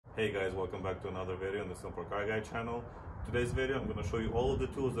Hey guys, welcome back to another video on the Simple Car Guy channel. Today's video I'm going to show you all of the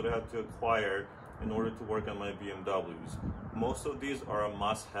tools that I had to acquire in order to work on my BMWs. Most of these are a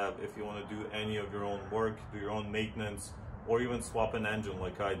must-have if you want to do any of your own work, do your own maintenance, or even swap an engine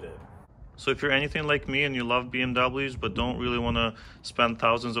like I did. So if you're anything like me and you love BMWs but don't really want to spend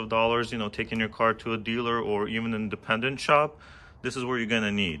thousands of dollars, taking your car to a dealer or even an independent shop, this is where you're going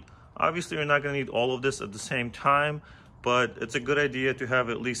to need. Obviously, you're not going to need all of this at the same time, but it's a good idea to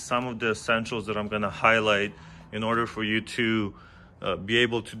have at least some of the essentials that I'm going to highlight in order for you to be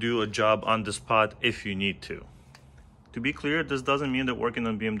able to do a job on the spot if you need to. To be clear, this doesn't mean that working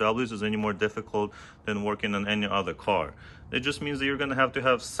on BMWs is any more difficult than working on any other car. It just means that you're going to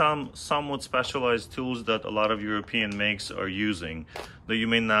have some somewhat specialized tools that a lot of European makes are using that you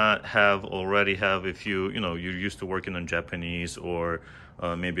may not already have if you're used to working on Japanese or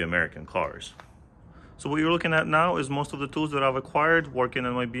maybe American cars. So what you're looking at now is most of the tools that I've acquired working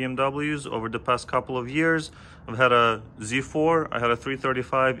on my BMWs over the past couple of years. I've had a Z4, I had a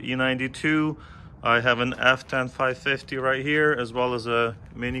 335 E92, I have an F10 550 right here, as well as a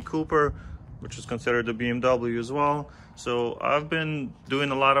Mini Cooper, which is considered a BMW as well. So I've been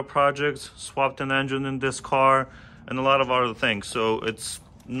doing a lot of projects, swapped an engine in this car, and a lot of other things. So it's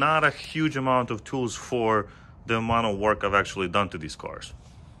not a huge amount of tools for the amount of work I've actually done to these cars.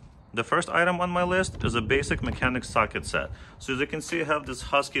 The first item on my list is a basic mechanic socket set. So as you can see, I have this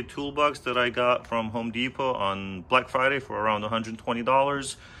Husky toolbox that I got from Home Depot on Black Friday for around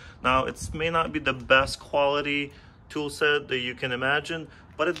 $120. Now, it may not be the best quality tool set that you can imagine,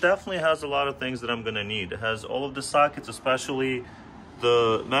 but it definitely has a lot of things that I'm gonna need. It has all of the sockets, especially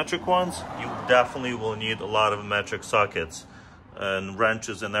the metric ones. You definitely will need a lot of metric sockets and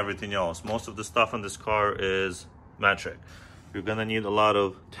wrenches and everything else. Most of the stuff on this car is metric. You're gonna need a lot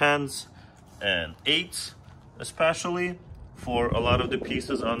of 10s and 8s, especially for a lot of the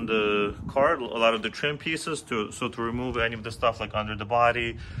pieces on the car, a lot of the trim pieces, to remove any of the stuff like under the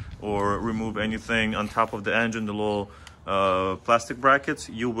body or remove anything on top of the engine, the little plastic brackets.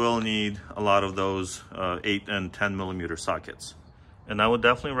 You will need a lot of those 8 and 10 millimeter sockets. And I would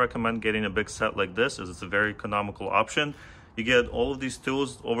definitely recommend getting a big set like this, as it's a very economical option. You get all of these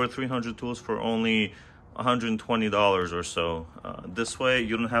tools, over 300 tools, for only $120 or so. This way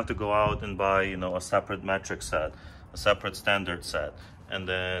you don't have to go out and buy a separate metric set, a separate standard set, and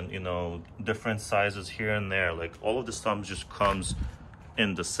then different sizes here and there. Like, all of the stuff just comes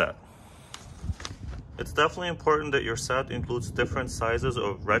in the set. It's definitely important that your set includes different sizes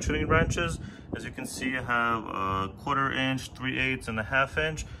of ratcheting wrenches. As you can see, I have a 1/4 inch, 3/8 and a 1/2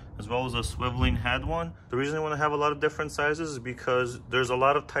 inch, as well as a swiveling head one. The reason I want to have a lot of different sizes is because there's a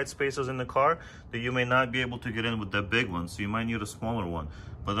lot of tight spaces in the car that you may not be able to get in with the big one, so you might need a smaller one.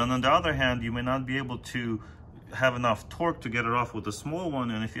 But then on the other hand, you may not be able to have enough torque to get it off with a small one,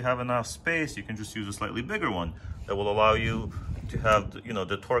 and if you have enough space, you can just use a slightly bigger one that will allow you to have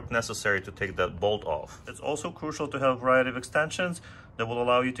the torque necessary to take that bolt off. It's also crucial to have a variety of extensions that will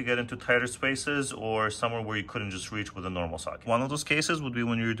allow you to get into tighter spaces or somewhere where you couldn't just reach with a normal socket. One of those cases would be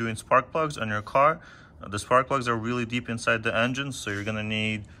when you're doing spark plugs on your car. The spark plugs are really deep inside the engine, so you're gonna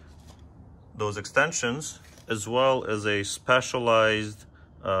need those extensions, as well as a specialized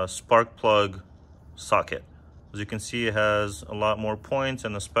spark plug socket. As you can see, it has a lot more points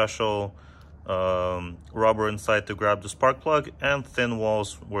and a special rubber inside to grab the spark plug, and thin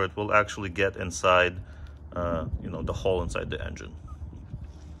walls where it will actually get inside the hole inside the engine.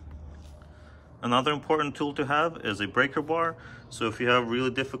 Another important tool to have is a breaker bar. So if you have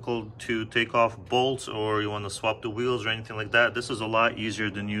really difficult to take off bolts, or you want to swap the wheels or anything like that, this is a lot easier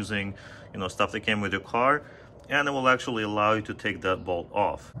than using stuff that came with your car, and it will actually allow you to take that bolt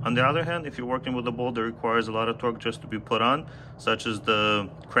off. On the other hand, if you're working with a bolt that requires a lot of torque just to be put on, such as the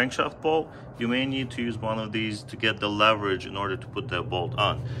crankshaft bolt, you may need to use one of these to get the leverage in order to put that bolt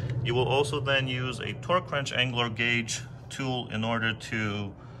on. You will also then use a torque wrench angler gauge tool in order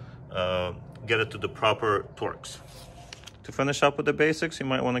to get it to the proper torques. To finish up with the basics, you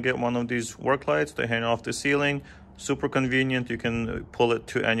might want to get one of these work lights to hang off the ceiling. Super convenient. You can pull it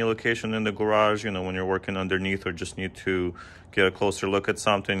to any location in the garage, when you're working underneath or just need to get a closer look at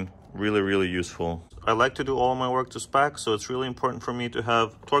something. Really, really useful. I like to do all of my work to spec, so it's really important for me to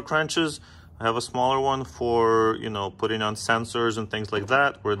have torque wrenches. I have a smaller one for, putting on sensors and things like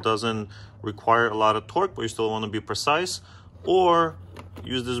that, where it doesn't require a lot of torque, but you still want to be precise. Or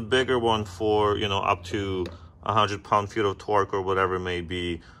use this bigger one for, up to 100 pound-feet of torque or whatever it may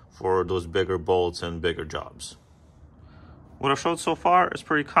be, for those bigger bolts and bigger jobs. What I've showed so far is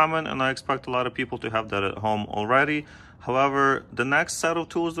pretty common, and I expect a lot of people to have that at home already. However, the next set of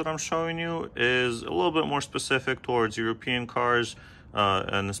tools that I'm showing you is a little bit more specific towards European cars,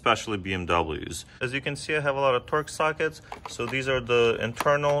 and especially BMWs. As you can see, I have a lot of Torx sockets. So these are the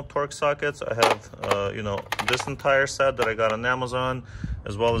internal Torx sockets. I have, you know, this entire set that I got on Amazon,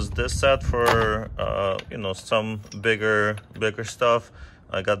 as well as this set for, you know, some bigger stuff.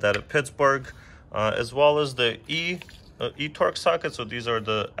 I got that at Pittsburgh, as well as the Torx sockets. So these are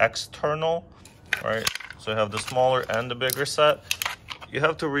the external, right? So I have the smaller and the bigger set. You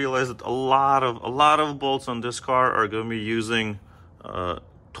have to realize that a lot of bolts on this car are going to be using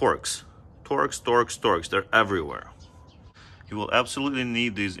Torx. They're everywhere. You will absolutely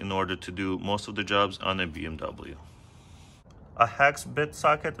need these in order to do most of the jobs on a BMW. A hex bit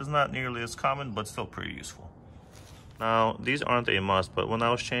socket is not nearly as common, but still pretty useful. Now, these aren't a must, but when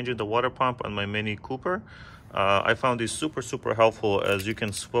I was changing the water pump on my Mini Cooper, I found these super helpful, as you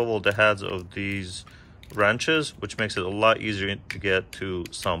can swivel the heads of these wrenches, which makes it a lot easier to get to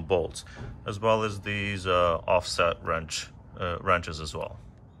some bolts, as well as these offset wrenches as well.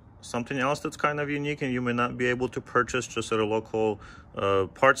 Something else that's kind of unique and you may not be able to purchase just at a local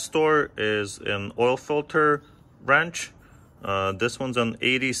parts store is an oil filter wrench. This one's an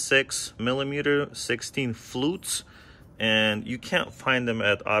 86 millimeter 16 flutes, and you can't find them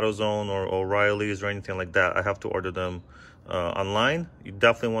at AutoZone or O'Reilly's or anything like that. I have to order them online. You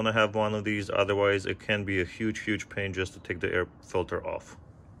definitely want to have one of these, otherwise it can be a huge pain just to take the air filter off.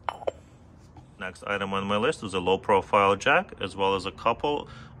 Next item on my list is a low profile jack, as well as a couple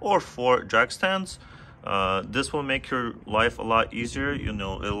or 4 jack stands. This will make your life a lot easier. You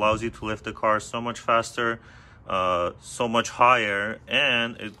know, it allows you to lift the car so much faster, so much higher,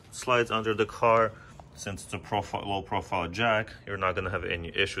 and it slides under the car. Since it's a low profile jack, you're not going to have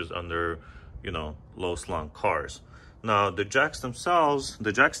any issues under, you know, low slung cars. Now, the jacks themselves,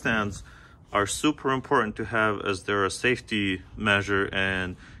 the jack stands, are super important to have, as they're a safety measure,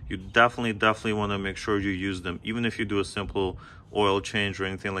 and you definitely want to make sure you use them. Even if you do a simple oil change or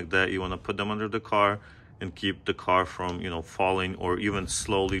anything like that, you want to put them under the car and keep the car from, you know, falling or even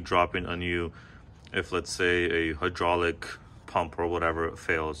slowly dropping on you if, let's say, a hydraulic pump or whatever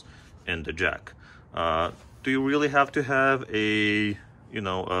fails in the jack. Do you really have to have a, you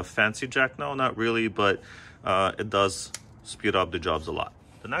know, a fancy jack? No, not really, but it does speed up the jobs a lot.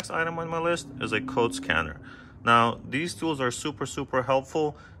 The next item on my list is a code scanner. Now, these tools are super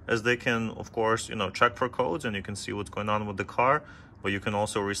helpful, as they can, of course, you know, check for codes and you can see what's going on with the car, but you can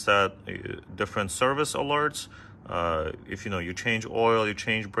also reset different service alerts. If, you know, you change oil, you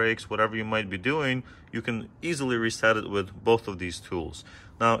change brakes, whatever you might be doing, you can easily reset it with both of these tools.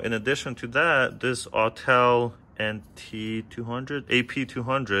 Now, in addition to that, this Autel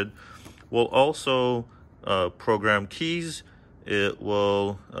AP200 will also program keys. It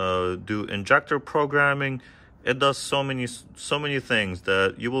will do injector programming. It does so many things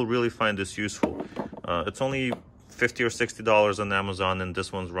that you will really find this useful. It's only $50 or $60 on Amazon, and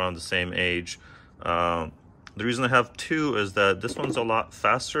this one's around the same age. The reason I have 2 is that this one's a lot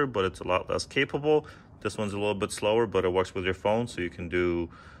faster, but it's a lot less capable. This one's a little bit slower, but it works with your phone, so you can do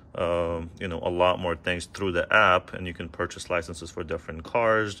you know, a lot more things through the app, and you can purchase licenses for different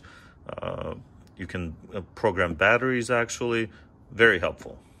cars. You can program batteries, actually. Very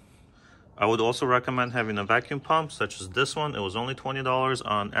helpful. I would also recommend having a vacuum pump such as this one. It was only $20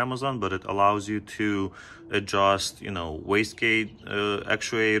 on Amazon, but it allows you to adjust, you know, wastegate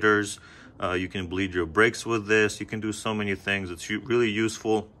actuators. You can bleed your brakes with this. You can do so many things. It's really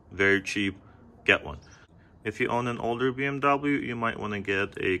useful, very cheap. Get one. If you own an older BMW, you might want to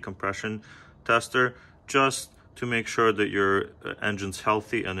get a compression tester just to make sure that your engine's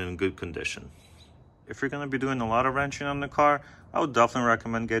healthy and in good condition. If you're going to be doing a lot of wrenching on the car, I would definitely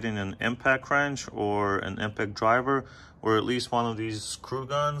recommend getting an impact wrench or an impact driver, or at least one of these screw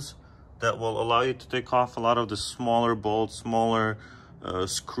guns that will allow you to take off a lot of the smaller bolts, smaller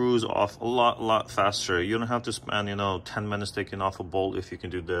screws off a lot faster. You don't have to spend, you know, 10 minutes taking off a bolt if you can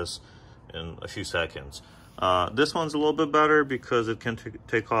do this in a few seconds. This one's a little bit better because it can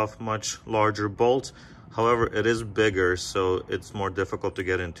take off much larger bolts. However, it is bigger, so it's more difficult to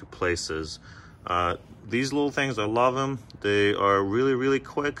get into places. These little things, I love them. They are really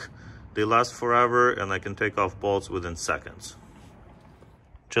quick. They last forever, and I can take off bolts within seconds.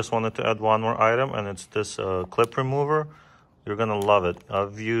 Just wanted to add one more item, and it's this clip remover. You're gonna love it.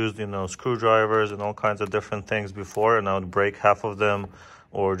 I've used, you know, screwdrivers and all kinds of different things before, and I would break half of them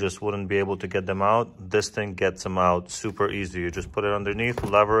or just wouldn't be able to get them out. This thing gets them out super easy. You just put it underneath,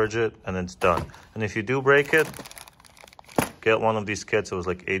 leverage it, and it's done. And if you do break it, get one of these kits. It was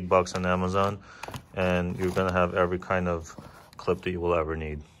like $8 on Amazon, and you're gonna have every kind of clip that you will ever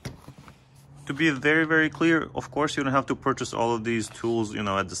need. To be very clear, of course, you don't have to purchase all of these tools, you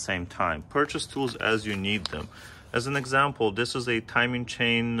know, at the same time. Purchase tools as you need them. As an example, this is a timing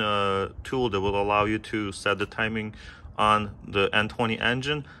chain tool that will allow you to set the timing on the N20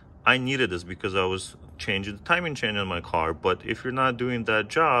 engine. I needed this because I was changing the timing chain in my car, but if you're not doing that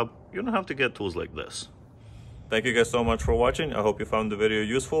job, you don't have to get tools like this. Thank you guys so much for watching. I hope you found the video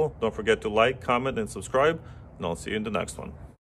useful. Don't forget to like, comment, and subscribe, and I'll see you in the next one.